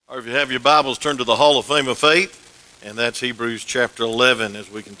If you have your Bibles, turn to the Hall of Fame of Faith, and that's Hebrews chapter 11 as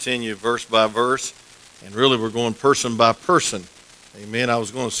we continue verse by verse. And really we're going person by person. Amen. I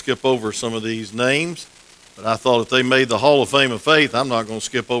was going to skip over some of these names, but I thought if they made the Hall of Fame of Faith, I'm not going to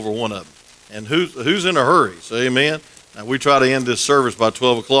skip over one of them. And who's in a hurry? So amen. Now we try to end this service by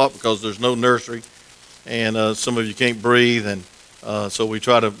 12 o'clock because there's no nursery, and some of you can't breathe, and so we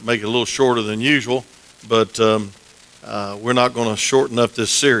try to make it a little shorter than usual. But we're not going to shorten up this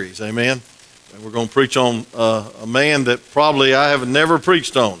series, amen. And we're going to preach on a man that probably I have never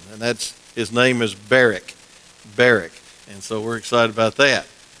preached on, and his name is Barak. And so we're excited about that.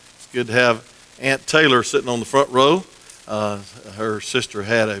 It's good to have Aunt Taylor sitting on the front row. Her sister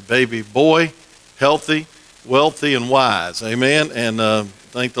had a baby boy, healthy, wealthy, and wise, amen. And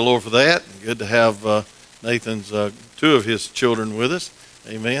thank the Lord for that. And good to have Nathan's two of his children with us,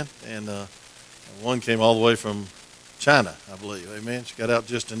 amen. And one came all the way from China, I believe, amen. She got out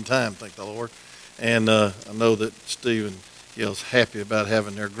just in time, thank the Lord. And I know that Steve and Gail's happy about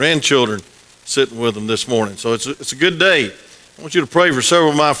having their grandchildren sitting with them this morning. So it's a good day. I want you to pray for several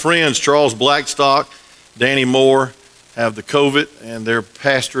of my friends, Charles Blackstock, Danny Moore, have the COVID, and their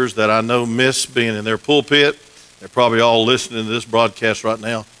pastors that I know miss being in their pulpit. They're probably all listening to this broadcast right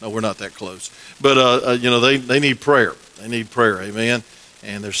now. No, we're not that close. But, they need prayer. They need prayer, amen.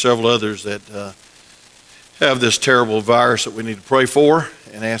 And there's several others that have this terrible virus that we need to pray for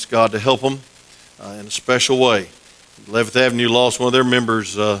and ask God to help them in a special way. 11th Avenue lost one of their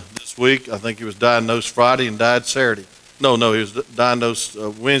members this week. I think he was diagnosed Friday and died Saturday. No, he was diagnosed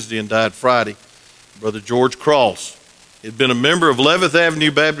Wednesday and died Friday. Brother George Cross. He'd been a member of 11th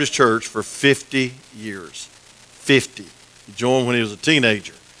Avenue Baptist Church for 50 years. 50. He joined when he was a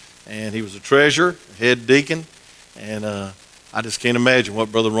teenager. And he was a treasurer, head deacon. And I just can't imagine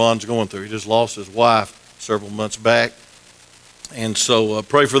what Brother Ron's going through. He just lost his wife several months back. And so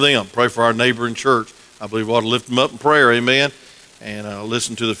pray for them. Pray for our neighboring church. I believe we ought to lift them up in prayer, amen. And I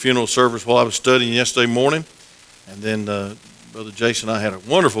listened to the funeral service while I was studying yesterday morning. And then Brother Jason and I had a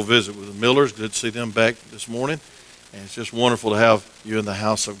wonderful visit with the Millers. Good to see them back this morning. And it's just wonderful to have you in the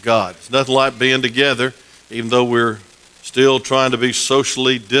house of God. It's nothing like being together, even though we're still trying to be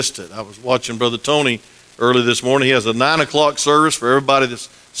socially distant. I was watching Brother Tony early this morning. He has a 9 o'clock service for everybody that's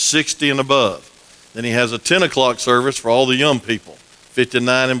 60 and above. Then he has a 10 o'clock service for all the young people,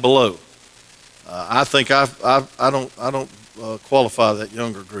 59 and below. I think I don't qualify that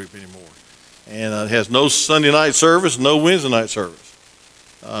younger group anymore. And it has no Sunday night service, no Wednesday night service.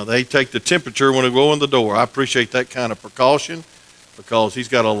 They take the temperature when they go in the door. I appreciate that kind of precaution because he's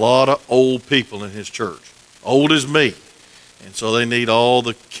got a lot of old people in his church, old as me. And so they need all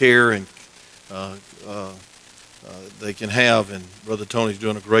the care and they can have. And Brother Tony's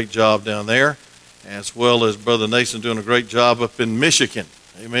doing a great job down there, as well as Brother Nathan doing a great job up in Michigan.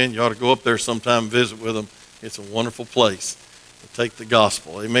 Amen. You ought to go up there sometime and visit with them. It's a wonderful place to take the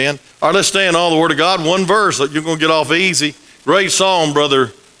gospel. Amen. All right, let's stand on the Word of God. One verse that you're going to get off easy. Great song,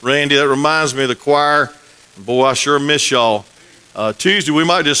 Brother Randy. That reminds me of the choir. Boy, I sure miss y'all. Tuesday, we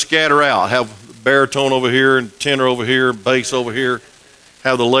might just scatter out. Have baritone over here and tenor over here, bass over here.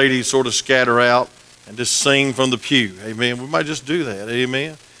 Have the ladies sort of scatter out and just sing from the pew. Amen. We might just do that.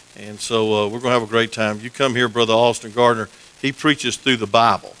 Amen. And so we're going to have a great time. You come here, Brother Austin Gardner. He preaches through the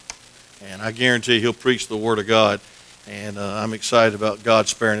Bible. And I guarantee he'll preach the Word of God. And I'm excited about God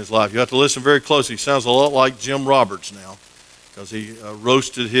sparing his life. You have to listen very closely. He sounds a lot like Jim Roberts now because he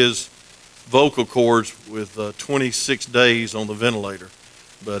roasted his vocal cords with 26 days on the ventilator.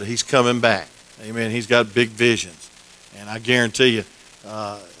 But he's coming back. Amen. He's got big visions. And I guarantee you,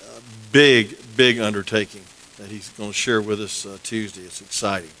 big undertaking that he's going to share with us Tuesday. It's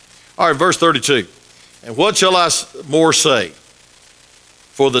exciting. All right, verse 32. And what shall I more say?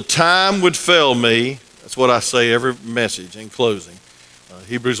 For the time would fail me. That's what I say every message in closing.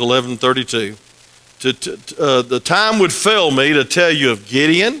 Hebrews 11:32. The time would fail me to tell you of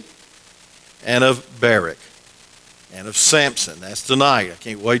Gideon and of Barak and of Samson. That's tonight. I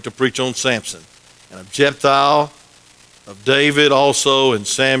can't wait to preach on Samson. And of Jephthah, of David also, and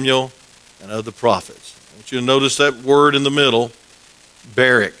Samuel, and of the prophets. I want you to notice that word in the middle,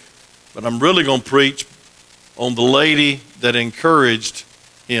 Barak. But I'm really going to preach on the lady that encouraged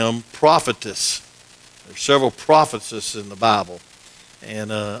him, prophetess. There's several prophetesses in the Bible,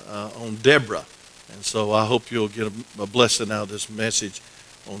 and on Deborah. And so I hope you'll get a blessing out of this message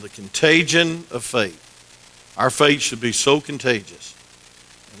on the contagion of faith. Our faith should be so contagious.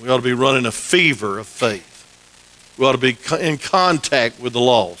 And we ought to be running a fever of faith. We ought to be in contact with the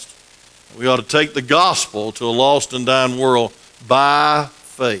lost. We ought to take the gospel to a lost and dying world by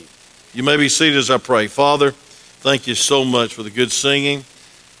faith. You may be seated as I pray. Father, thank you so much for the good singing.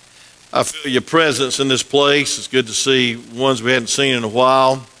 I feel your presence in this place. It's good to see ones we hadn't seen in a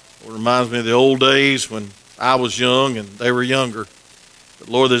while. It reminds me of the old days when I was young and they were younger. But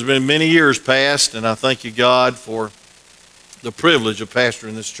Lord, there's been many years past, and I thank you, God, for the privilege of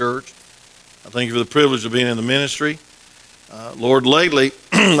pastoring this church. I thank you for the privilege of being in the ministry. Lord, lately,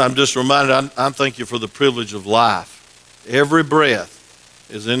 I'm just reminded, I thank you for the privilege of life. Every breath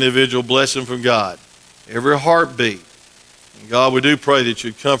is an individual blessing from God. Every heartbeat. And God, we do pray that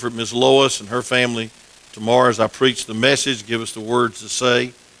you'd comfort Miss Lois and her family tomorrow as I preach the message. Give us the words to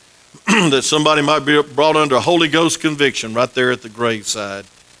say. That somebody might be brought under a Holy Ghost conviction right there at the graveside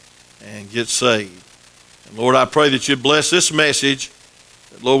and get saved. And Lord, I pray that you'd bless this message.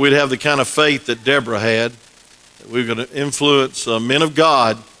 That, Lord, we'd have the kind of faith that Deborah had. That we're going to influence men of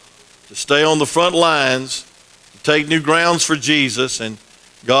God to stay on the front lines, to take new grounds for Jesus, and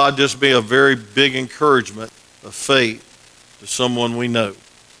God, just be a very big encouragement of faith to someone we know.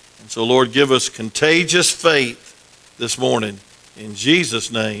 And so, Lord, give us contagious faith this morning. In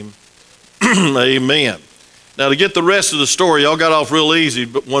Jesus' name, amen. Now, to get the rest of the story, y'all got off real easy,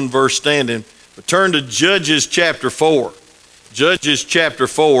 but one verse standing. But turn to Judges chapter 4. Judges chapter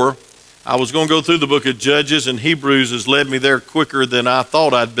 4. I was going to go through the book of Judges, and Hebrews has led me there quicker than I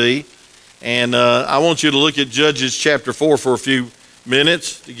thought I'd be. And I want you to look at Judges chapter 4 for a few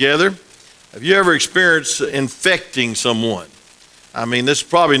minutes together. Have you ever experienced infecting someone? I mean, this is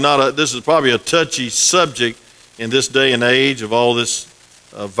probably a touchy subject in this day and age of all this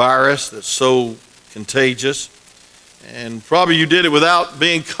virus that's so contagious. And probably you did it without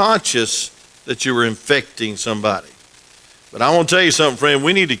being conscious that you were infecting somebody. But I want to tell you something, friend.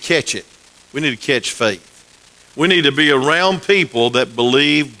 We need to catch it. We need to catch faith. We need to be around people that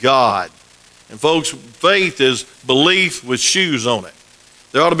believe God. And folks, faith is belief with shoes on it.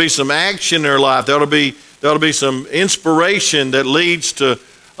 There ought to be some action in their life. There ought to be some inspiration that leads to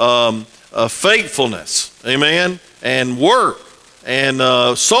faithfulness, amen, and work,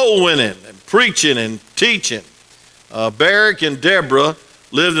 and soul winning, and preaching and teaching. Barak and Deborah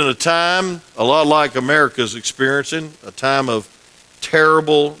lived in a time a lot like America's experiencing, a time of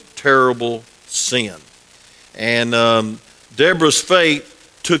terrible, terrible sin. And Deborah's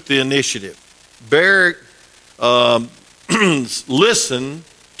faith took the initiative. Barak listened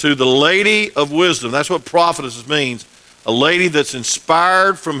to the lady of wisdom. That's what prophetess means, a lady that's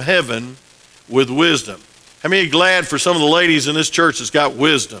inspired from heaven with wisdom. How many are glad for some of the ladies in this church that's got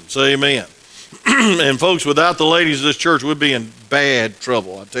wisdom? Say amen. And folks, without the ladies of this church, we'd be in bad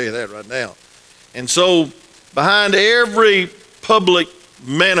trouble. I'll tell you that right now. And so behind every public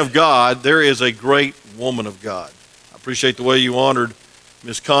man of God, there is a great woman of God. I appreciate the way you honored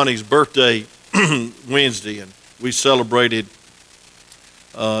Miss Connie's birthday Wednesday, and we celebrated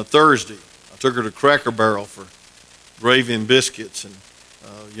Thursday. I took her to Cracker Barrel for gravy and biscuits,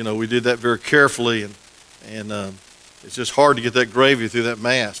 and we did that very carefully, and it's just hard to get that gravy through that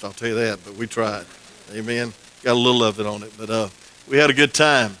mask, I'll tell you that, but we tried. Amen. Got a little of it on it, but we had a good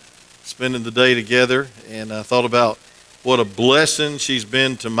time spending the day together, and I thought about what a blessing she's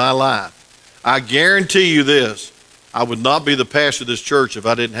been to my life. I guarantee you this, I would not be the pastor of this church if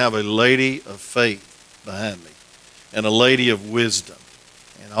I didn't have a lady of faith behind me and a lady of wisdom.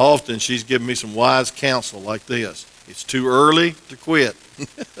 And often she's given me some wise counsel like this. It's too early to quit.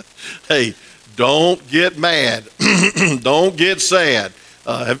 Hey, don't get mad. Don't get sad.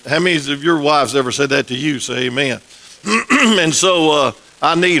 How many of your wives ever said that to you? Say amen. And so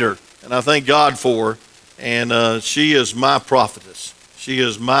I need her, and I thank God for her. And she is my prophetess. She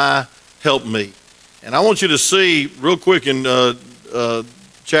is my helpmeet. And I want you to see real quick in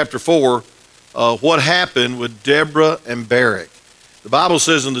chapter 4 what happened with Deborah and Barak. The Bible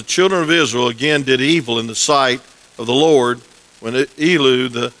says, and the children of Israel again did evil in the sight of the Lord when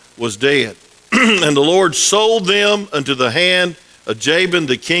Ehud was dead. And the Lord sold them unto the hand of Jabin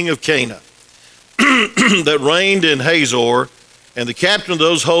the king of Canaan that reigned in Hazor. And the captain of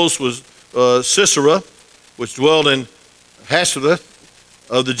those hosts was Sisera, which dwelt in Hasadah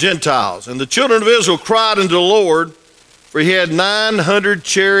of the Gentiles. And the children of Israel cried unto the Lord, for he had 900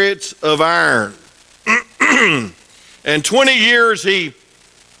 chariots of iron. And 20 years he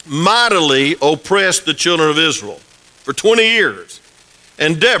mightily oppressed the children of Israel. For 20 years.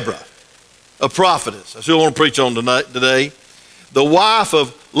 And Deborah, a prophetess, I still want to preach on today, the wife of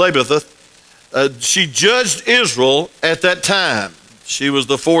Labath, she judged Israel at that time. She was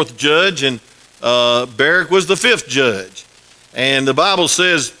the fourth judge, and Barak was the fifth judge. And the Bible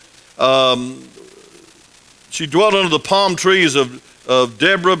says she dwelt under the palm trees of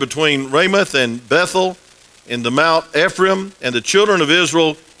Deborah between Ramoth and Bethel in the Mount Ephraim, and the children of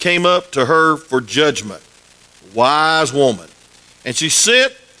Israel came up to her for judgment. Wise woman. And she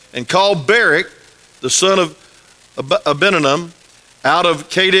sent and called Barak, the son of Abinadab, out of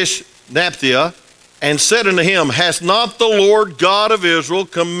Kadesh Naphtha, and said unto him, Hath not the Lord God of Israel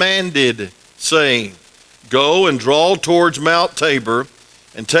commanded, saying, Go and draw towards Mount Tabor,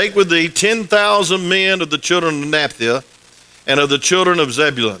 and take with thee 10,000 men of the children of Naphtha, and of the children of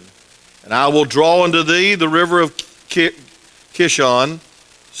Zebulun. And I will draw unto thee the river of Kishon,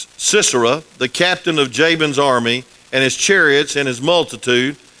 Sisera, the captain of Jabin's army, and his chariots and his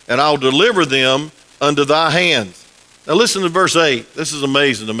multitude, and I'll deliver them unto thy hands. Now listen to verse 8. This is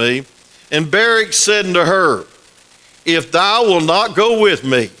amazing to me. And Barak said unto her, If thou wilt not go with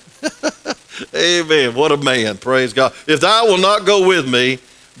me, amen, what a man, praise God. If thou wilt not go with me,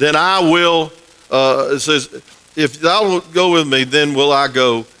 then I will, it says, if thou wilt go with me, then will I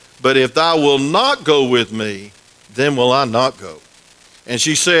go. But if thou wilt not go with me, then will I not go. And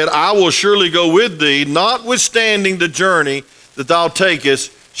she said, I will surely go with thee, notwithstanding the journey that thou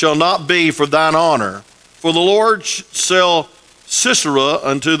takest shall not be for thine honor. For the Lord shall Sisera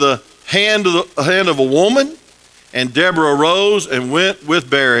unto the hand of a woman. And Deborah arose and went with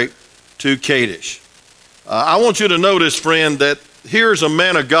Barak to Kadesh. I want you to notice, friend, that here's a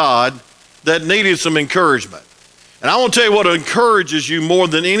man of God that needed some encouragement. And I want to tell you what encourages you more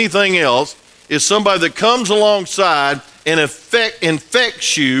than anything else is somebody that comes alongside and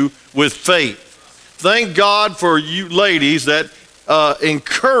infects you with faith. Thank God for you ladies that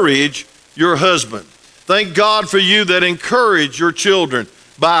encourage your husband. Thank God for you that encourage your children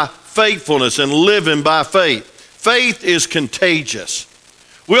by faithfulness and living by faith. Faith is contagious.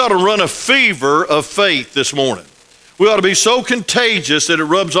 We ought to run a fever of faith this morning. We ought to be so contagious that it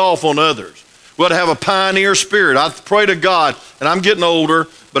rubs off on others. We ought to have a pioneer spirit. I pray to God, and I'm getting older,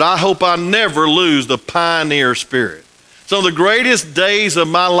 but I hope I never lose the pioneer spirit. Some of the greatest days of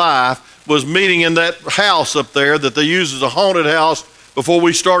my life was meeting in that house up there that they used as a haunted house before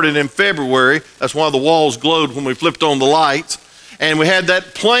we started in February. That's why the walls glowed when we flipped on the lights. And we had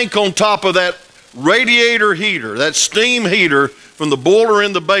that plank on top of that radiator heater, that steam heater from the boiler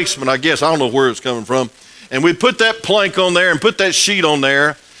in the basement, I guess. I don't know where it's coming from. And we put that plank on there and put that sheet on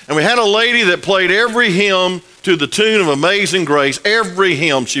there. And we had a lady that played every hymn to the tune of Amazing Grace. Every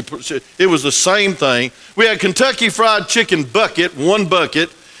hymn, it was the same thing. We had Kentucky Fried Chicken bucket, one bucket.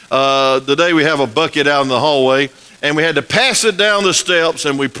 Today we have a bucket out in the hallway. And we had to pass it down the steps,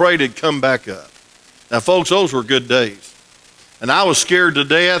 and we prayed it'd come back up. Now, folks, those were good days. And I was scared to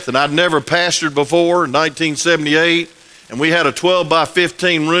death, and I'd never pastored before in 1978. And we had a 12 by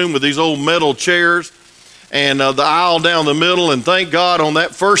 15 room with these old metal chairs and the aisle down the middle. And thank God on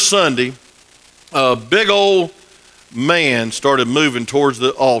that first Sunday, a big old man started moving towards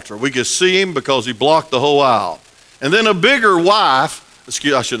the altar. We could see him because he blocked the whole aisle. And then a bigger wife, I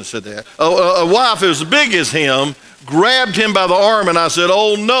shouldn't have said that, a wife as big as him, grabbed him by the arm, and I said,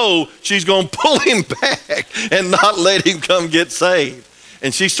 oh no, she's going to pull him back and not let him come get saved.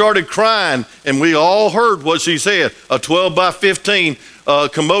 And she started crying, and we all heard what she said. A 12 by 15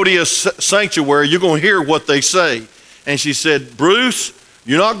 commodious sanctuary, you're going to hear what they say. And she said, Bruce,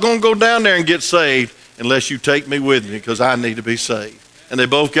 you're not going to go down there and get saved unless you take me with me, because I need to be saved. And they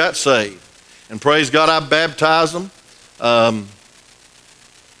both got saved. And praise God, I baptized them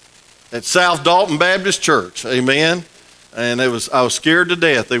at South Dalton Baptist Church, amen. And I was scared to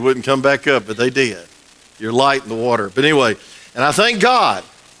death they wouldn't come back up, but they did. You're light in the water. But anyway, and I thank God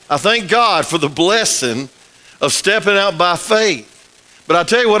for the blessing of stepping out by faith. But I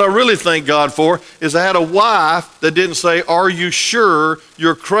tell you what I really thank God for is I had a wife that didn't say, are you sure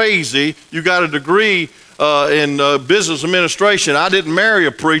you're crazy? You got a degree in business administration. I didn't marry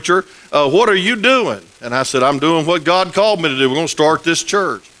a preacher. What are you doing? And I said, I'm doing what God called me to do. We're going to start this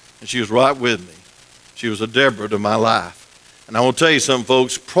church. And she was right with me. She was a Deborah to my life. And I want to tell you something,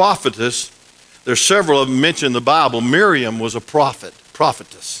 folks. Prophetess, there's several of them mentioned in the Bible. Miriam was a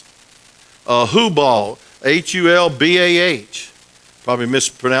prophetess. Hubal, Hulbah, probably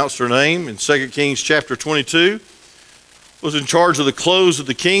mispronounced her name, in 2 Kings chapter 22, was in charge of the clothes of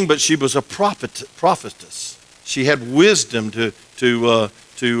the king, but she was a prophetess. She had wisdom to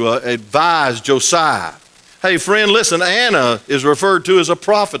advise Josiah. Hey, friend, listen, Anna is referred to as a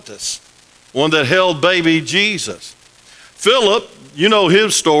prophetess, one that held baby Jesus. Philip, you know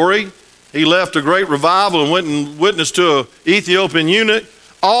his story. He left a great revival and went and witnessed to an Ethiopian eunuch.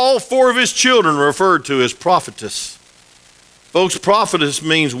 All four of his children are referred to as prophetess. Folks, prophetess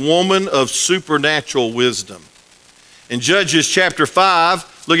means woman of supernatural wisdom. In Judges chapter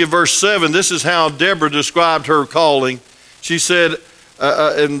 5, look at verse 7. This is how Deborah described her calling. She said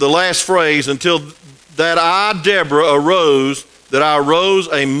in the last phrase, until that I, Deborah, arose, that I arose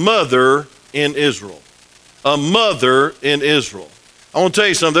a mother in Israel. A mother in Israel. I want to tell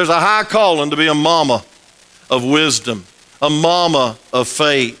you something. There's a high calling to be a mama of wisdom, a mama of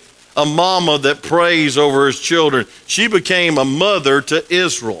faith, a mama that prays over his children. She became a mother to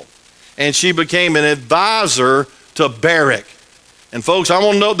Israel, and she became an advisor to Barak. And folks, I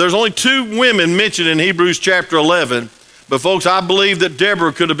want to know, there's only 2 women mentioned in Hebrews chapter 11, but folks, I believe that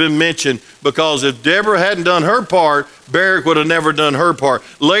Deborah could have been mentioned, because if Deborah hadn't done her part, Barak would have never done her part.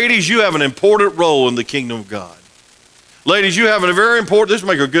 Ladies, you have an important role in the kingdom of God. Ladies, you have a very important, this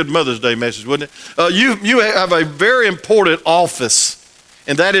would make a good Mother's Day message, wouldn't it? You have a very important office,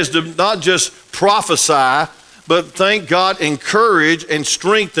 and that is to not just prophesy, but thank God, encourage and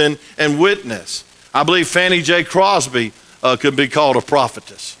strengthen and witness. I believe Fannie J. Crosby could be called a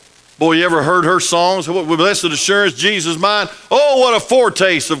prophetess. Boy, you ever heard her songs? Blessed assurance, Jesus mine. Oh, what a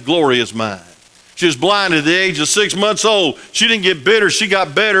foretaste of glory is mine. She was blind at the age of 6 months old. She didn't get bitter. She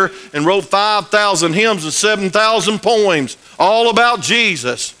got better and wrote 5,000 hymns and 7,000 poems all about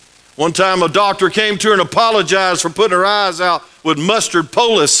Jesus. One time a doctor came to her and apologized for putting her eyes out with mustard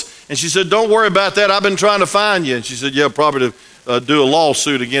poultice. And she said, don't worry about that. I've been trying to find you. And she said, yeah, probably to do a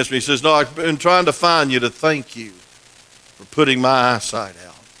lawsuit against me. He says, no, I've been trying to find you to thank you for putting my eyesight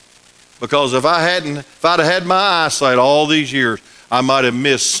out. Because if I'd have had my eyesight all these years, I might have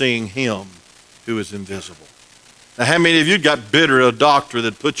missed seeing him who is invisible. Now, how many of you got bitter at a doctor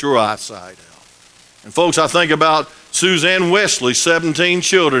that put your eyesight out? And folks, I think about Suzanne Wesley, 17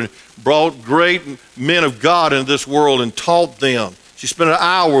 children, brought great men of God into this world and taught them. She spent an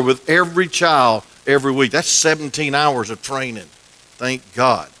hour with every child every week. That's 17 hours of training. Thank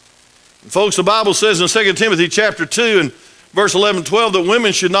God. And folks, the Bible says in 2 Timothy chapter 2 and verse 11, 12, that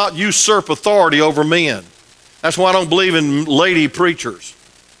women should not usurp authority over men. That's why I don't believe in lady preachers.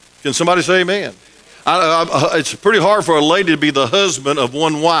 Can somebody say amen? It's pretty hard for a lady to be the husband of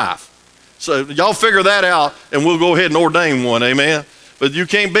one wife. So y'all figure that out, and we'll go ahead and ordain one, amen? But you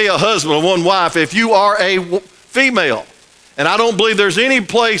can't be a husband of one wife if you are a female. And I don't believe there's any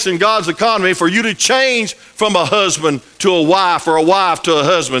place in God's economy for you to change from a husband to a wife or a wife to a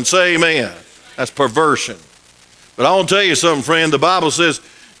husband. Say amen. That's perversion. But I want to tell you something, friend. The Bible says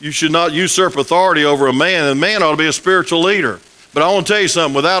you should not usurp authority over a man, and a man ought to be a spiritual leader. But I want to tell you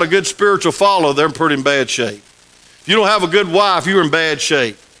something. Without a good spiritual follower, they're pretty in bad shape. If you don't have a good wife, you're in bad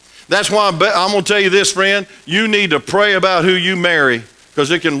shape. That's why I'm going to tell you this, friend. You need to pray about who you marry,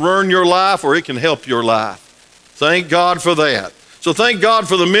 because it can ruin your life or it can help your life. Thank God for that. So thank God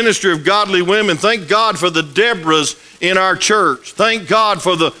for the ministry of godly women. Thank God for the Deborahs in our church. Thank God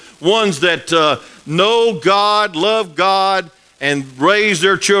for the ones that know God, love God, and raise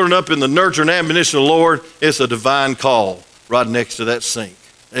their children up in the nurture and admonition of the Lord. It's a divine call right next to that sink.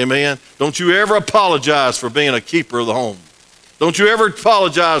 Amen. Don't you ever apologize for being a keeper of the home. Don't you ever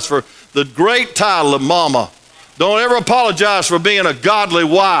apologize for the great title of mama. Don't ever apologize for being a godly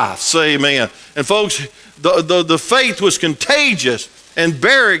wife. Say amen. And folks, the faith was contagious. And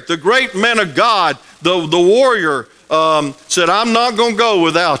Barak, the great man of God, the warrior, said, I'm not going to go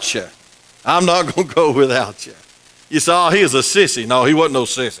without you. I'm not going to go without you. You say, oh, he is a sissy. No, he wasn't no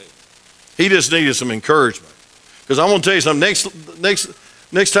sissy. He just needed some encouragement. Because I want to tell you something.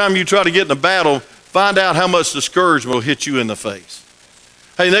 Next time you try to get in a battle, find out how much discouragement will hit you in the face.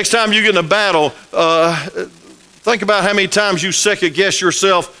 Hey, next time you get in a battle, think about how many times you second guess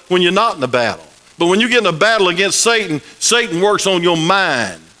yourself when you're not in a battle. But when you get in a battle against Satan, Satan works on your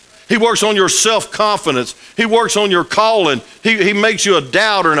mind. He works on your self-confidence. He works on your calling. He makes you a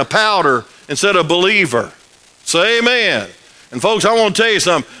doubter and a powder instead of a believer. Say amen. And folks, I want to tell you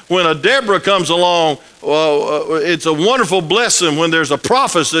something. When a Deborah comes along, it's a wonderful blessing when there's a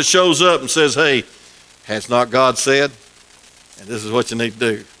prophet that shows up and says, hey, has not God said? And this is what you need to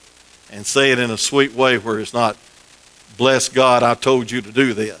do. And say it in a sweet way where it's not, bless God, I told you to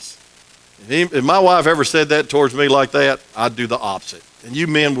do this. If my wife ever said that towards me like that, I'd do the opposite. And you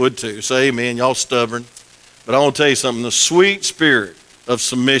men would too. Say amen, y'all stubborn. But I want to tell you something, the sweet spirit of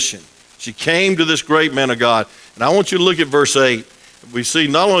submission. She came to this great man of God. And I want you to look at verse 8. We see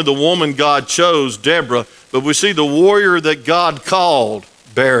not only the woman God chose, Deborah, but we see the warrior that God called,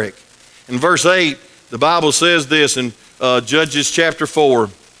 Barak. In verse 8, the Bible says this in Judges chapter 4.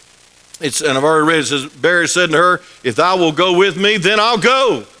 And I've already read it. It says, Barak said to her, if thou wilt go with me, then I'll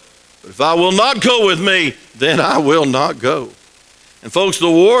go. But if I will not go with me, then I will not go. And folks, the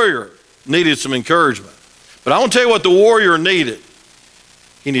warrior needed some encouragement. But I want to tell you what the warrior needed.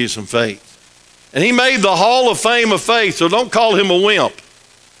 He needed some faith. And he made the Hall of Fame of faith, so don't call him a wimp.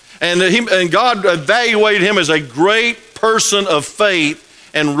 And God evaluated him as a great person of faith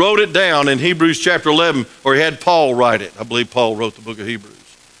and wrote it down in Hebrews chapter 11, or he had Paul write it. I believe Paul wrote the book of Hebrews.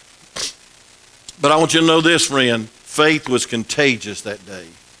 But I want you to know this, friend. faith was contagious that day.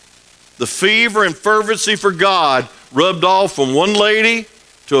 The fever and fervency for God rubbed off from one lady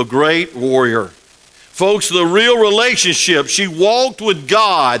to a great warrior. Folks, the real relationship, she walked with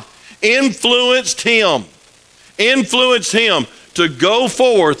God, influenced him to go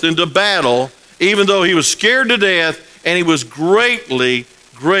forth into battle, even though he was scared to death and he was greatly,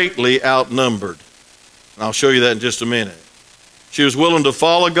 greatly outnumbered. And I'll show you that in just a minute. She was willing to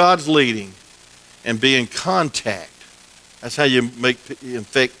follow God's leading and be in contact. That's how you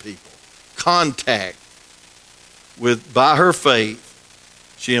infect people. Contact with, by her faith,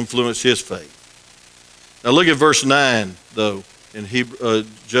 she influenced his faith. Now look at verse 9, though, in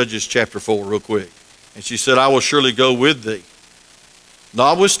Judges chapter 4, real quick. And she said, I will surely go with thee.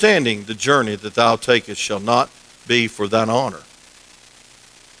 Notwithstanding, the journey that thou takest shall not be for thine honor,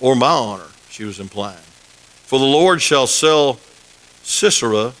 or my honor, she was implying. For the Lord shall sell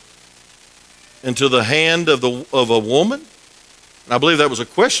Sisera into the hand of a woman. And I believe that was a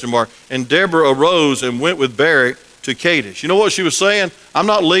question mark. And Deborah arose and went with Barak to Kadesh. You know what she was saying? I'm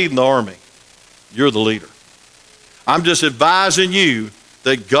not leading the army. You're the leader. I'm just advising you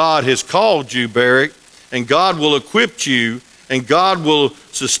that God has called you, Barak, and God will equip you, and God will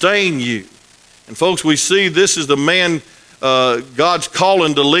sustain you. And folks, we see this is the man God's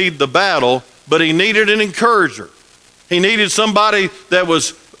calling to lead the battle, but he needed an encourager. He needed somebody that was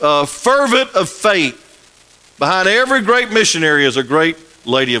fervent of faith. Behind every great missionary is a great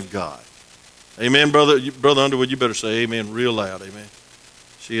lady of God. Amen, Brother Underwood, you better say amen real loud, amen.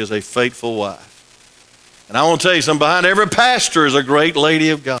 She is a faithful wife. And I want to tell you something, behind every pastor is a great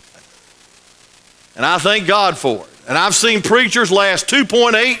lady of God. And I thank God for it. And I've seen preachers last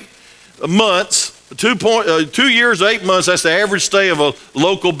 2.8 months, 2 years, 8 months, that's the average stay of a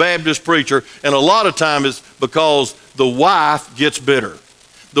local Baptist preacher. And a lot of time is because the wife gets bitter.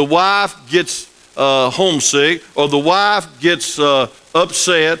 The wife gets homesick, or the wife gets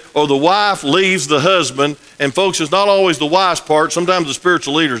upset, or the wife leaves the husband. And folks, it's not always the wife's part. Sometimes the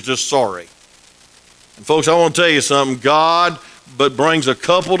spiritual leader is just sorry. And folks, I want to tell you something. God but brings a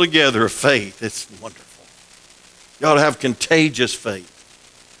couple together of faith. It's wonderful. You ought to have contagious faith.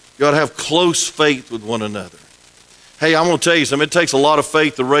 You ought to have close faith with one another. Hey, I'm going to tell you something. It takes a lot of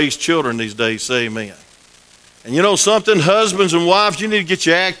faith to raise children these days. Say amen. And you know something? Husbands and wives, you need to get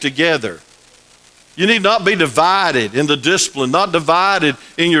your act together. You need not be divided in the discipline, not divided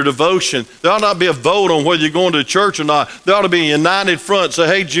in your devotion. There ought not be a vote on whether you're going to church or not. There ought to be a united front. Say,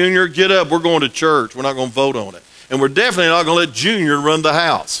 hey, Junior, get up. We're going to church. We're not going to vote on it. And we're definitely not going to let Junior run the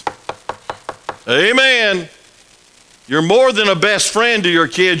house. Amen. You're more than a best friend to your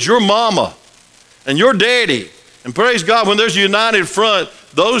kids. You're mama and your daddy. And praise God, when there's a united front,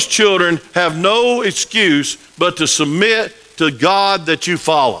 those children have no excuse but to submit to God that you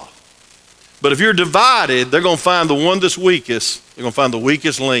follow. But if you're divided, they're going to find the one that's weakest. They're going to find the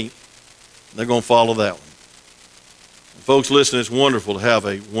weakest link. And they're going to follow that one. And folks, listen, it's wonderful to have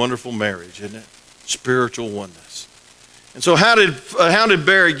a wonderful marriage, isn't it? Spiritual oneness. And so how did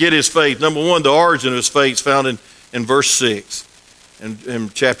Barak get his faith? Number one, the origin of his faith is found in verse 6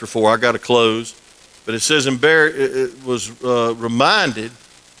 in chapter 4. I got to close. But it says in Barak, it was reminded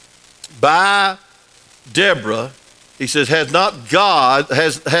by Deborah. He says, hath not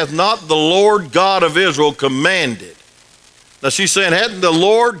the Lord God of Israel commanded? Now she's saying, hadn't the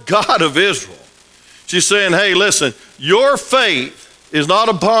Lord God of Israel? She's saying, hey, listen, your faith is not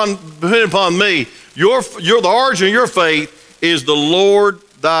dependent upon me. The origin of your faith is the Lord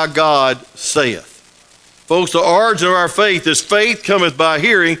thy God saith. Folks, the origin of our faith is faith cometh by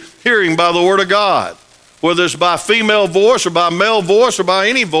hearing, hearing by the word of God. Whether it's by female voice or by male voice or by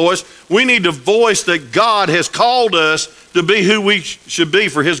any voice, we need to voice that God has called us to be who we should be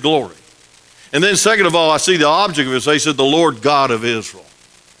for his glory. And then second of all, I see the object of it. He said, the Lord God of Israel.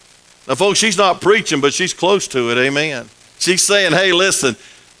 Now, folks, she's not preaching, but she's close to it, amen. She's saying, hey, listen,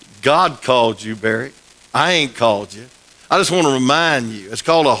 God called you, Barak. I ain't called you. I just want to remind you. It's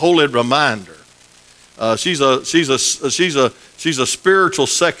called a holy reminder. She's a spiritual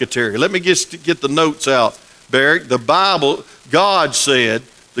secretary. Let me get the notes out, Barak. The Bible, God said,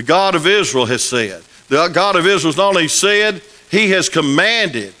 the God of Israel has said. The God of Israel has not only said, he has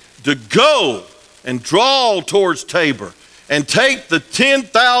commanded to go and draw towards Tabor and take the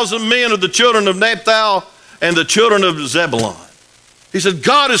 10,000 men of the children of Naphtali and the children of Zebulun. He said,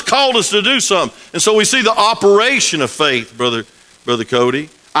 God has called us to do something. And so we see the operation of faith, Brother Cody.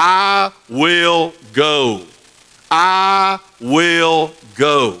 I will go. I will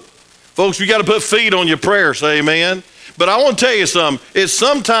go. Folks, you got to put feet on your prayer, say amen. But I want to tell you something. It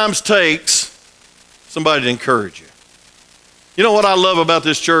sometimes takes somebody to encourage you. You know what I love about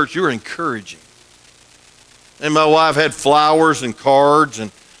this church? You're encouraging. And my wife had flowers and cards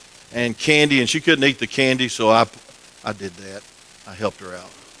and candy, and she couldn't eat the candy, so I did that. I helped her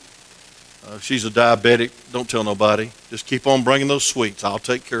out. She's a diabetic. Don't tell nobody. Just keep on bringing those sweets. I'll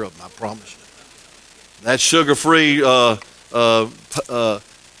take care of them, I promise you. That's sugar-free.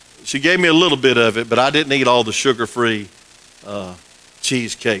 She gave me a little bit of it, but I didn't eat all the sugar-free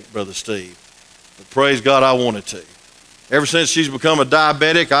cheesecake, Brother Steve. But praise God, I wanted to. Ever since she's become a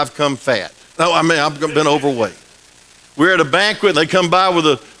diabetic, I've come fat. No, I mean, I've been overweight. We're at a banquet, and they come by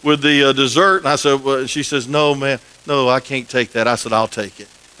with the dessert, and I said, well, she says, no, man, no, I can't take that. I said, I'll take it,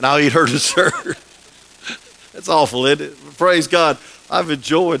 and I'll eat her dessert. That's awful, isn't it? Praise God, I've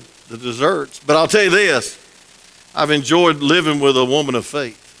enjoyed the desserts. But I'll tell you this, I've enjoyed living with a woman of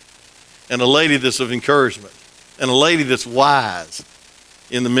faith and a lady that's of encouragement and a lady that's wise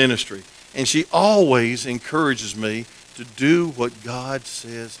in the ministry. And she always encourages me to do what God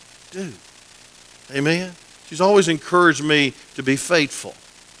says do. Amen? She's always encouraged me to be faithful.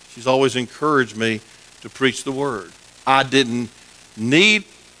 She's always encouraged me to preach the word. I do need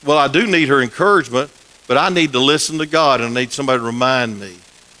her encouragement, but I need to listen to God, and I need somebody to remind me.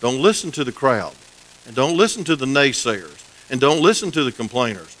 Don't listen to the crowd, and don't listen to the naysayers, and don't listen to the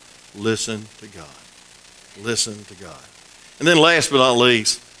complainers. Listen to God. Listen to God. And then last but not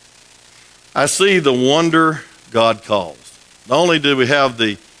least, I see the wonder God calls. Not only do we have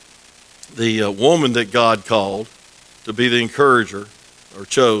the woman that God called to be the encourager or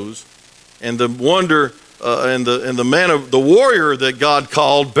chose, and the wonder and the man of the warrior that God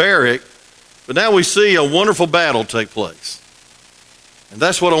called, Barak, but now we see a wonderful battle take place. And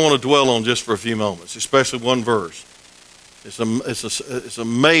that's what I want to dwell on just for a few moments, especially one verse. It's an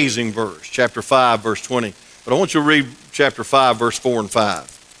amazing verse, chapter 5, verse 20. But I want you to read chapter 5, verse 4 and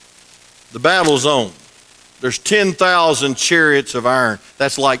 5. The battle's on. There's 10,000 chariots of iron.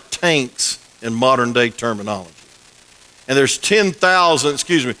 That's like tanks in modern day terminology. And there's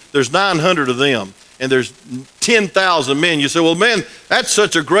 900 of them. And there's 10,000 men. You say, well, man, that's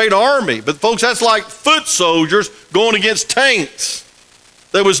such a great army. But folks, that's like foot soldiers going against tanks.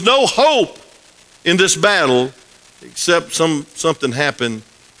 There was no hope in this battle except something happened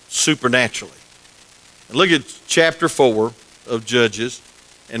supernaturally. And look at chapter 4 of Judges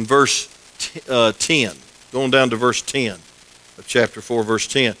and verse 10. Going down to verse 10 of chapter 4, verse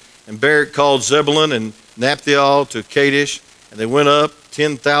 10. And Barak called Zebulun and Naphtali to Kadesh, and they went up,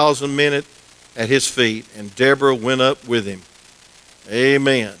 10,000 men at his feet, and Deborah went up with him.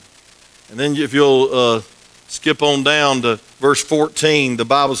 Amen. And then if you'll skip on down to verse 14, the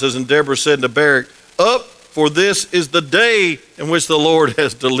Bible says, and Deborah said to Barak, up, for this is the day in which the Lord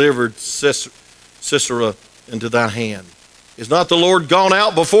has delivered Sisera into thy hand. Is not the Lord gone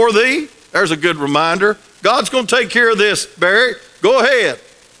out before thee? There's a good reminder. God's going to take care of this, Barak. Go ahead.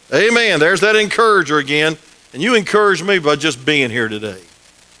 Amen. There's that encourager again. And you encourage me by just being here today.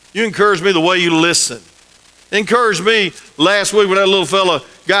 You encourage me the way you listen. Encouraged me last week when that little fella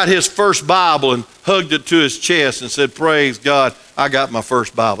got his first Bible and hugged it to his chest and said, praise God, I got my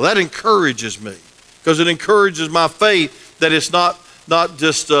first Bible. That encourages me because it encourages my faith that it's not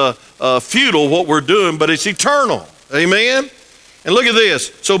just futile what we're doing, but it's eternal. Amen? And look at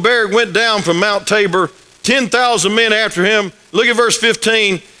this. So Barak went down from Mount Tabor, 10,000 men after him. Look at verse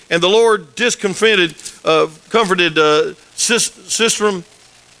 15. And the Lord comforted Sisera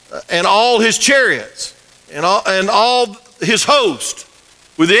and all his chariots and all his host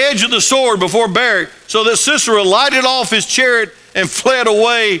with the edge of the sword before Barak, so that Sisera lighted off his chariot and fled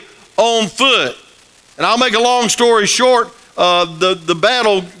away on foot. And I'll make a long story short. The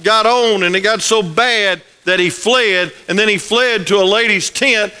battle got on, and it got so bad that he fled, and then he fled to a lady's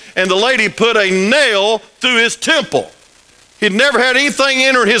tent, and the lady put a nail through his temple. He'd never had anything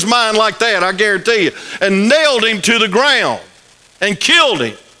enter his mind like that, I guarantee you, and nailed him to the ground and killed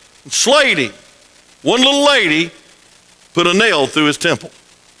him and slayed him. One little lady put a nail through his temple.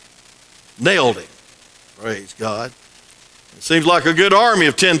 Nailed him. Praise God. It seems like a good army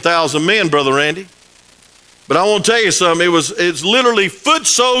of 10,000 men, Brother Randy. But I want to tell you something. It's literally foot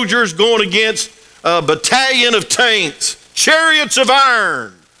soldiers going against a battalion of tanks, chariots of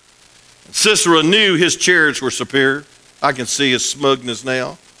iron. And Sisera knew his chariots were superior. I can see his smugness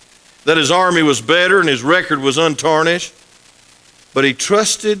now. That his army was better and his record was untarnished. But his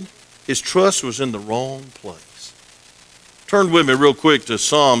trust was in the wrong place. Turn with me real quick to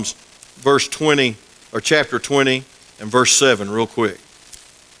Psalms chapter 20 and verse 7 real quick.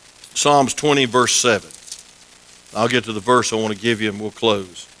 Psalms 20 verse 7. I'll get to the verse I want to give you and we'll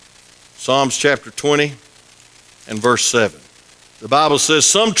close. Psalms chapter 20 and verse 7. The Bible says,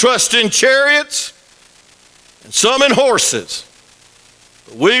 some trust in chariots and some in horses,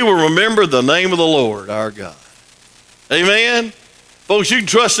 but we will remember the name of the Lord our God. Amen? Folks, you can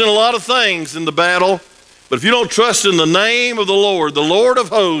trust in a lot of things in the battle, but if you don't trust in the name of the Lord of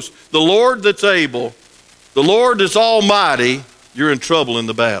hosts, the Lord that's able, the Lord that's almighty, you're in trouble in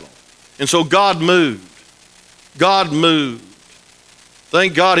the battle. And so God moved. God moved.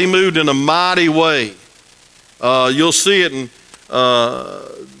 Thank God he moved in a mighty way. You'll see it in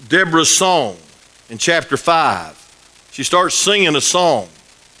Deborah's song in chapter 5. She starts singing a song.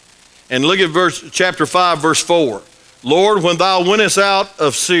 And look at chapter 5, verse 4. Lord, when thou wentest out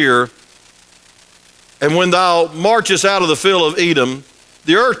of Seir, and when thou marchest out of the field of Edom,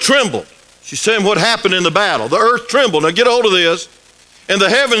 the earth trembled. She's saying what happened in the battle. The earth trembled. Now get hold of this. And the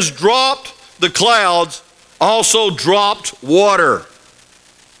heavens dropped, the clouds also dropped water.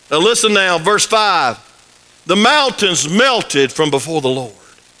 Now listen now, verse 5. The mountains melted from before the Lord.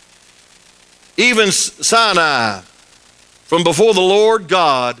 Even Sinai from before the Lord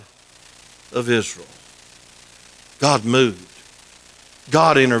God of Israel. God moved.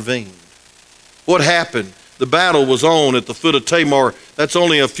 God intervened. What happened? The battle was on at the foot of Tamar. That's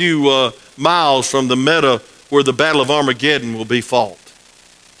only a few miles from the Meta where the battle of Armageddon will be fought.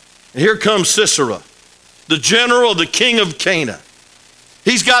 And here comes Sisera, the general, the king of Canaan.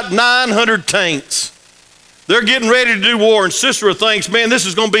 He's got 900 tanks. They're getting ready to do war, and Sisera thinks, man, this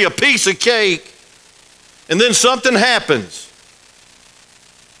is going to be a piece of cake. And then something happens.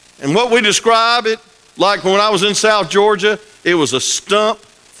 And what we describe it, like when I was in South Georgia, it was a stump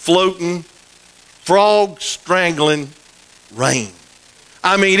floating, frog strangling rain.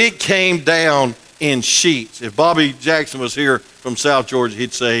 I mean, it came down in sheets. If Bobby Jackson was here from South Georgia,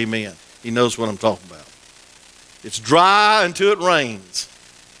 he'd say amen. He knows what I'm talking about. It's dry until it rains.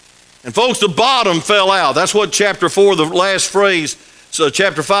 And folks, the bottom fell out. That's what chapter 4, the last phrase, so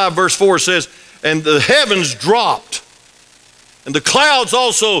chapter 5, verse 4 says, and the heavens dropped, and the clouds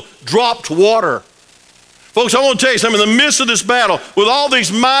also dropped water. Folks, I want to tell you something. In the midst of this battle, with all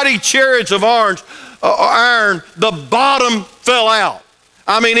these mighty chariots of iron, the bottom fell out.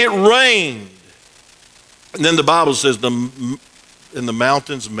 I mean, it rained. And then the Bible says, and the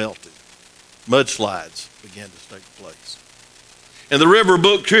mountains melted. Mudslides began to take place. And the river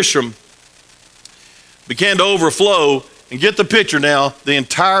brook Kishon began to overflow. And get the picture now, the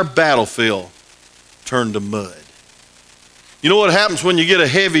entire battlefield turned to mud. You know what happens when you get a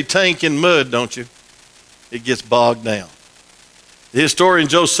heavy tank in mud, don't you? It gets bogged down. The historian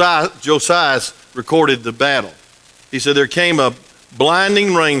Josias recorded the battle. He said there came a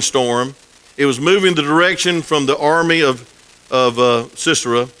blinding rainstorm. It was moving the direction from the army of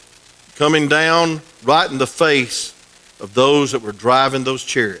Sisera, coming down right in the face of those that were driving those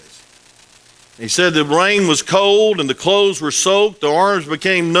chariots. He said the rain was cold and the clothes were soaked, the arms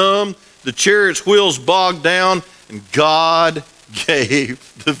became numb, the chariot's wheels bogged down, and God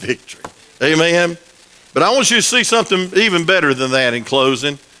gave the victory. Amen. But I want you to see something even better than that in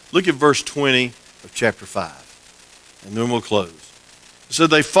closing. Look at verse 20 of chapter 5, and then we'll close. It said,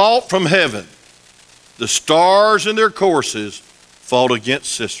 they fought from heaven. The stars in their courses fought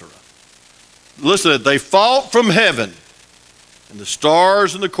against Sisera. Listen to that. They fought from heaven, and the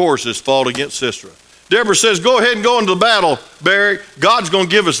stars in the courses fought against Sisera. Deborah says, go ahead and go into the battle, Barry. God's going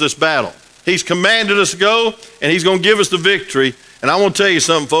to give us this battle. He's commanded us to go, and he's going to give us the victory. And I want to tell you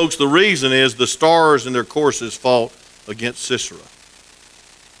something, folks. The reason is the stars in their courses fought against Sisera.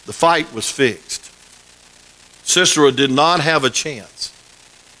 The fight was fixed. Sisera did not have a chance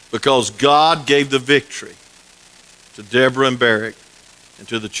because God gave the victory to Deborah and Barak and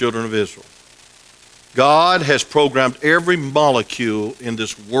to the children of Israel. God has programmed every molecule in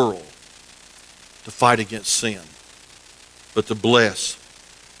this world to fight against sin, but to bless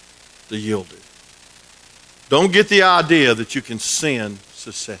the yielded. Don't get the idea that you can sin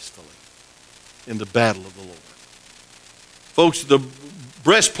successfully in the battle of the Lord. Folks, the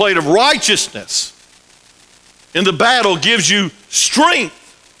breastplate of righteousness in the battle gives you strength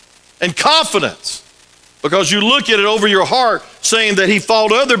and confidence because you look at it over your heart saying that he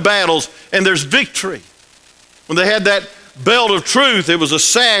fought other battles and there's victory. When they had that belt of truth, it was a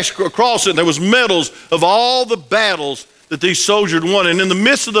sash across it and there was medals of all the battles that these soldiers won. And in the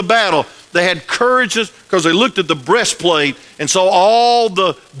midst of the battle, they had courage because they looked at the breastplate and saw all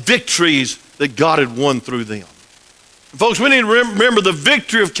the victories that God had won through them. And folks, we need to remember the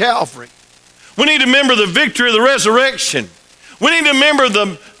victory of Calvary. We need to remember the victory of the resurrection. We need to remember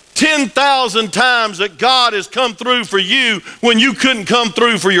the 10,000 times that God has come through for you when you couldn't come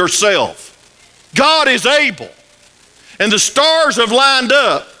through for yourself. God is able. And the stars have lined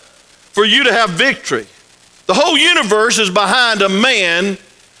up for you to have victory. The whole universe is behind a man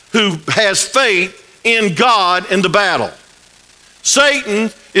who has faith in God in the battle.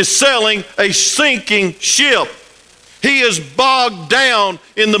 Satan is selling a sinking ship. He is bogged down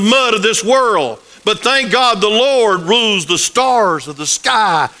in the mud of this world. But thank God the Lord rules the stars of the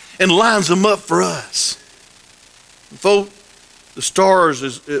sky and lines them up for us. And folks, the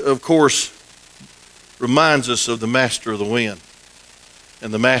stars, of course, reminds us of the master of the wind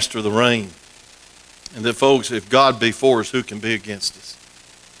and the master of the rain. And that, folks, if God be for us, who can be against us?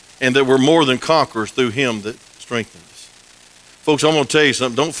 And that we're more than conquerors through him that strengthens us. Folks, I'm going to tell you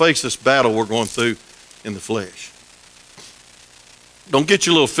something. Don't face this battle we're going through in the flesh. Don't get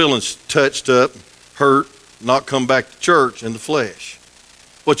your little feelings touched up, hurt, not come back to church in the flesh.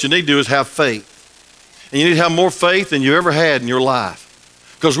 What you need to do is have faith. And you need to have more faith than you ever had in your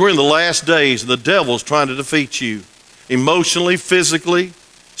life. Because we're in the last days and the devil's trying to defeat you. Emotionally, physically,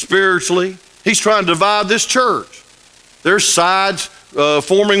 spiritually. He's trying to divide this church. There's sides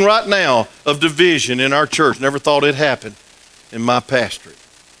forming right now of division in our church. Never thought it happened in my pastorate.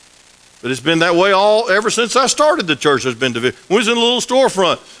 But it's been that way ever since I started the church. There's been division. When we was in a little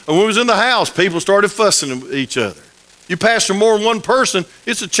storefront, and when we was in the house, people started fussing at each other. You pastor more than one person,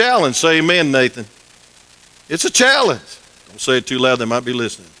 it's a challenge. Say amen, Nathan. It's a challenge. Don't say it too loud, they might be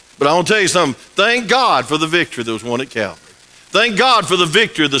listening. But I want to tell you something. Thank God for the victory that was won at Calvary. Thank God for the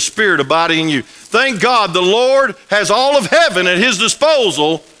victory of the Spirit abiding in you. Thank God the Lord has all of heaven at his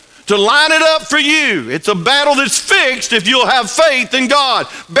disposal to line it up for you. It's a battle that's fixed if you'll have faith in God.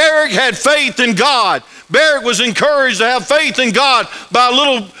 Barak had faith in God. Barak was encouraged to have faith in God by a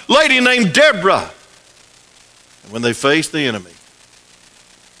little lady named Deborah. And when they faced the enemy,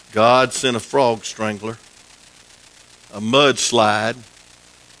 God sent a frog strangler, a mudslide,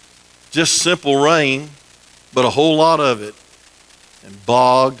 just simple rain, but a whole lot of it, and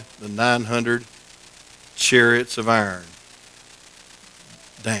bogged the 900 chariots of iron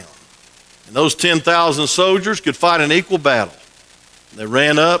down. And those 10,000 soldiers could fight an equal battle. They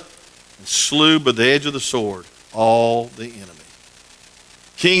ran up and slew by the edge of the sword all the enemy.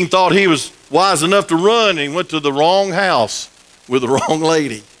 King thought he was wise enough to run, and he went to the wrong house with the wrong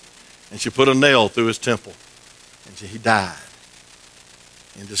lady, and she put a nail through his temple, and he died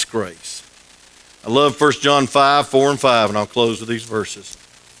in disgrace. I love 1 John 5, 4 and 5, and I'll close with these verses.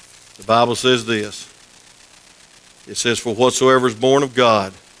 The Bible says this. It says, for whatsoever is born of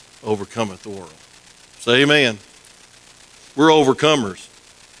God overcometh the world. Say amen. We're overcomers.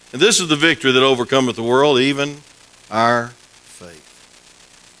 And this is the victory that overcometh the world, even our faith.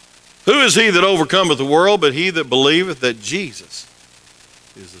 Who is he that overcometh the world but he that believeth that Jesus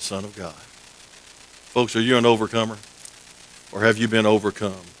is the Son of God? Folks, are you an overcomer? Or have you been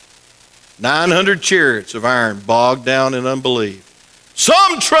overcome? 900 chariots of iron bogged down in unbelief.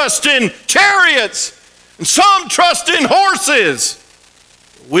 Some trust in chariots and some trust in horses.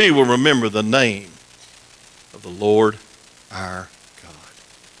 We will remember the name of the Lord our God.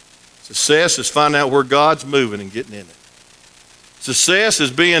 Success is finding out where God's moving and getting in it. Success is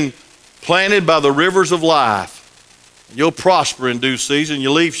being planted by the rivers of life. And you'll prosper in due season.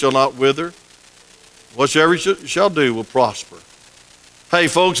 Your leaf shall not wither. Whatsoever you shall do will prosper. Hey,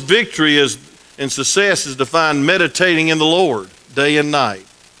 folks, victory and success is defined meditating in the Lord day and night.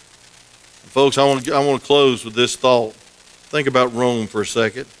 And folks, I want to close with this thought. Think about Rome for a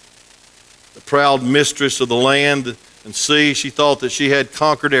second. The proud mistress of the land and sea, she thought that she had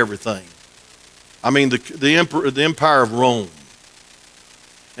conquered everything. I mean, the empire of Rome.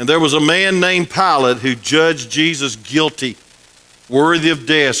 And there was a man named Pilate who judged Jesus guilty, worthy of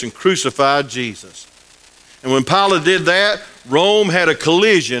death, and crucified Jesus. And when Pilate did that, Rome had a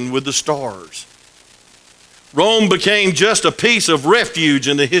collision with the stars. Rome became just a piece of refuge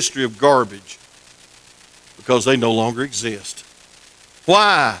in the history of garbage because they no longer exist.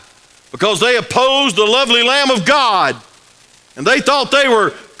 Why? Because they opposed the lovely Lamb of God. And they thought they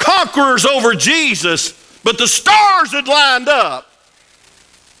were conquerors over Jesus, but the stars had lined up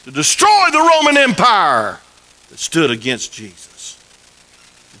to destroy the Roman Empire that stood against Jesus.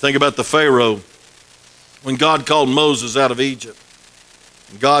 Think about the Pharaoh. When God called Moses out of Egypt,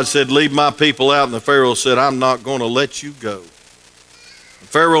 and God said, leave my people out, and the Pharaoh said, I'm not going to let you go. And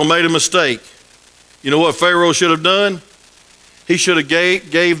Pharaoh made a mistake. You know what Pharaoh should have done? He should have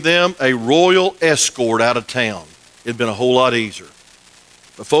gave them a royal escort out of town. It'd been a whole lot easier.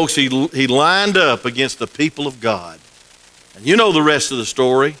 But folks, he lined up against the people of God. And you know the rest of the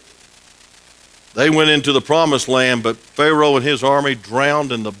story. They went into the promised land, but Pharaoh and his army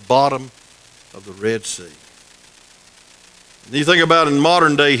drowned in the bottom of the Red Sea. And you think about in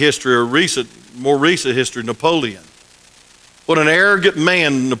modern day history or more recent history, Napoleon. What an arrogant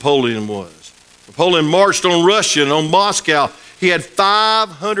man Napoleon was. Napoleon marched on Russia and on Moscow. He had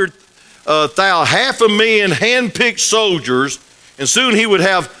 500,000, 500,000 hand-picked soldiers, and soon he would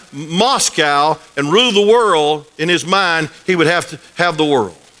have Moscow and rule the world in his mind, he would have to have the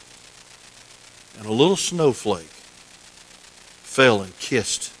world. And a little snowflake fell and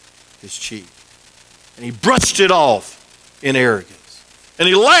kissed his cheek. And he brushed it off in arrogance. And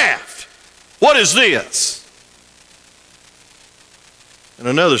he laughed. What is this? And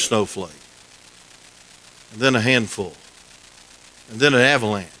another snowflake. And then a handful. And then an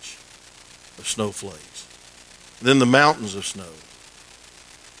avalanche of snowflakes. And then the mountains of snow.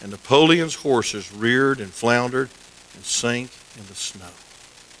 And Napoleon's horses reared and floundered and sank in the snow.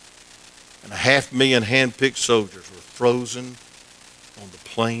 And 500,000 hand-picked soldiers were frozen on the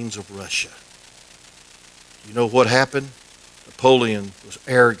plains of Russia. You know what happened? Napoleon was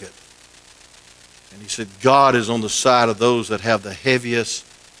arrogant. And he said, God is on the side of those that have the heaviest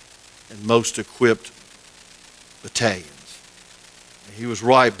and most equipped battalions. And he was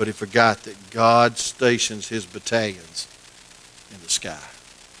right, but he forgot that God stations his battalions in the sky.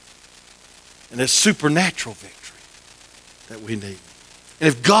 And it's supernatural victory that we need. And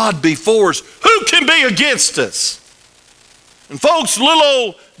if God be for us, who can be against us? And folks, little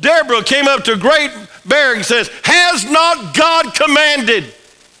old Deborah came up to a great barrack and says, has not God commanded?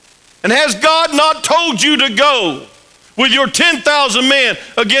 And has God not told you to go with your 10,000 men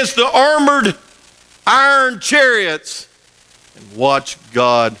against the armored iron chariots and watch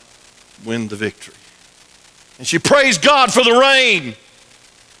God win the victory? And she praised God for the rain.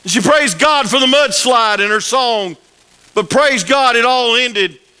 And she praised God for the mudslide in her song. But praise God, it all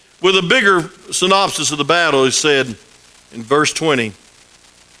ended with a bigger synopsis of the battle. It said in verse 20,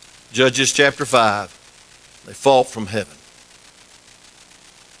 Judges chapter 5, they fought from heaven.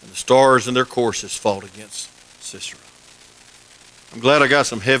 And the stars in their courses fought against Sisera. I'm glad I got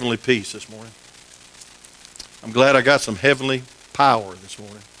some heavenly peace this morning. I'm glad I got some heavenly power this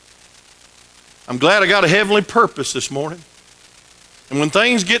morning. I'm glad I got a heavenly purpose this morning. And when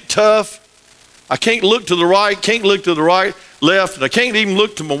things get tough, I can't look to the right, can't look to the right, left, and I can't even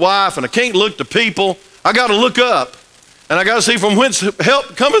look to my wife, and I can't look to people. I got to look up, and I got to see from whence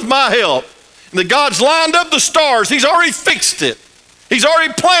help cometh my help. And that God's lined up the stars. He's already fixed it. He's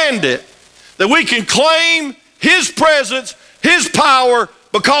already planned it. That we can claim his presence, his power,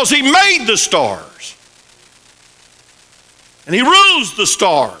 because he made the stars. And he rules the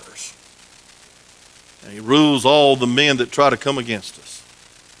stars. And he rules all the men that try to come against us.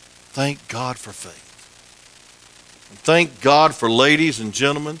 Thank God for faith. And thank God for ladies and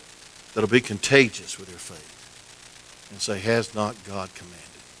gentlemen that'll be contagious with their faith and say, has not God commanded?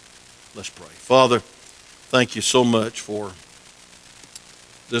 Let's pray. Father, thank you so much for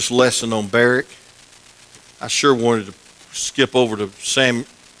this lesson on Barak. I sure wanted to skip over to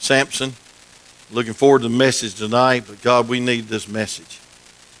Samson. Looking forward to the message tonight, but God, we need this message.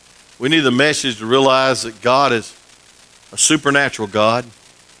 We need the message to realize that God is a supernatural God.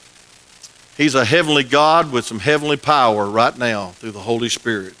 He's a heavenly God with some heavenly power right now through the Holy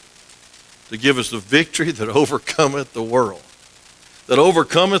Spirit to give us the victory that overcometh the world, that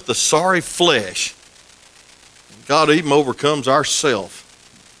overcometh the sorry flesh. God even overcomes ourself.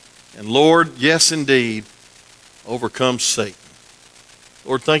 And Lord, yes indeed, overcomes Satan.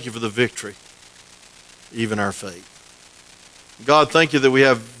 Lord, thank you for the victory, even our faith. God, thank you that we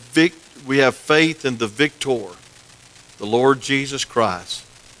have faith in the victor, the Lord Jesus Christ,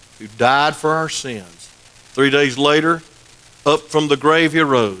 who died for our sins. 3 days later, up from the grave he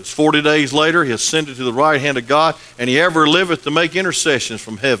arose. 40 days later, he ascended to the right hand of God, and he ever liveth to make intercessions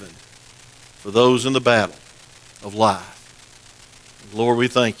from heaven for those in the battle of life. And Lord, we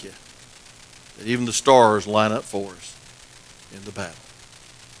thank you that even the stars line up for us in the battle.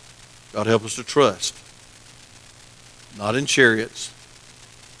 God, help us to trust, not in chariots,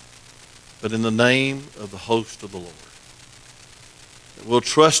 but in the name of the host of the Lord. That we'll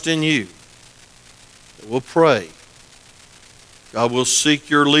trust in you, that we'll pray. God, we'll seek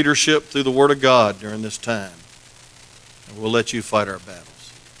your leadership through the Word of God during this time, and we'll let you fight our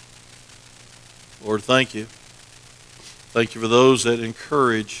battles. Lord, thank you. Thank you for those that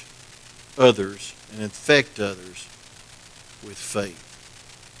encourage others and infect others with faith.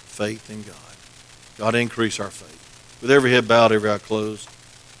 Faith in God. God, increase our faith. With every head bowed, every eye closed.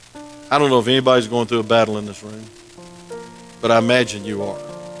 I don't know if anybody's going through a battle in this room, but I imagine you are.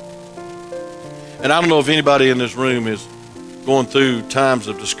 And I don't know if anybody in this room is going through times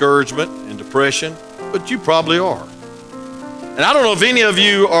of discouragement and depression, but you probably are. And I don't know if any of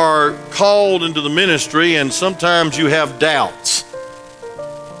you are called into the ministry and sometimes you have doubts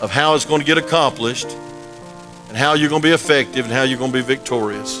of how it's going to get accomplished and how you're going to be effective and how you're going to be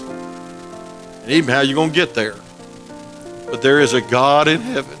victorious and even how you're going to get there. But there is a God in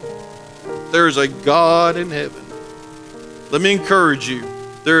heaven. There is a God in heaven. Let me encourage you.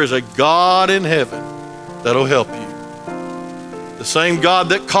 there is a God in heaven that'll help you. The same God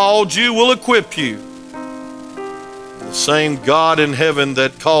that called you will equip you. The same God in heaven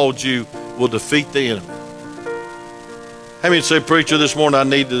that called you will defeat the enemy. How many say, preacher, this morning I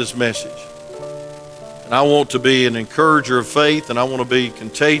needed this message? And I want to be an encourager of faith, and I want to be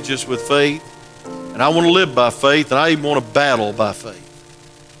contagious with faith, and I want to live by faith, and I even want to battle by faith.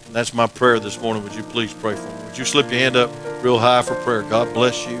 And that's my prayer this morning. Would you please pray for me? Would you slip your hand up real high for prayer? God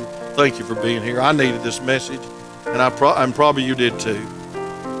bless you. Thank you for being here. I needed this message, and probably you did too.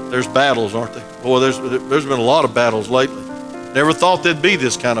 There's battles, aren't there? Boy, there's been a lot of battles lately. Never thought there'd be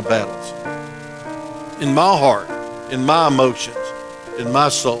this kind of battles. In my heart, in my emotions, in my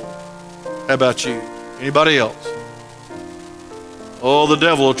soul. How about you? Anybody else? Oh, the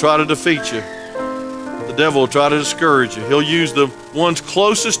devil will try to defeat you. The devil will try to discourage you. He'll use the ones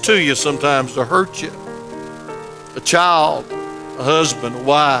closest to you sometimes to hurt you. A child, a husband, a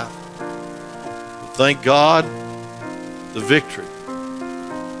wife. But thank God, the victory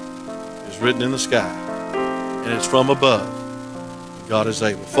is written in the sky, and it's from above. God is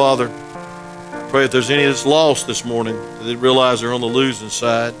able. Father, I pray if there's any that's lost this morning, that they realize they're on the losing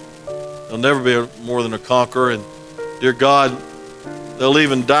side. They'll never be more than a conqueror. And dear God, they'll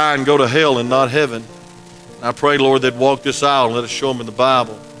even die and go to hell and not heaven. And I pray, Lord, they'd walk this aisle and let us show them in the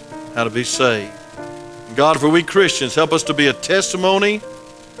Bible how to be saved. And God, for we Christians, help us to be a testimony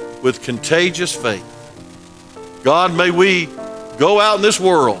with contagious faith. God, may we go out in this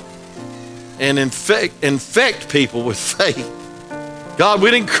world and infect people with faith. God,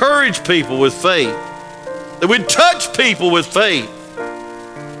 we'd encourage people with faith. That we'd touch people with faith.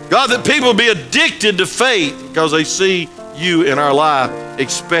 God, that people would be addicted to faith because they see you in our life,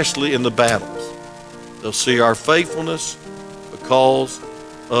 especially in the battles. They'll see our faithfulness because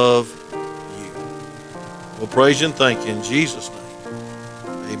of you. We'll praise you and thank you in Jesus' name.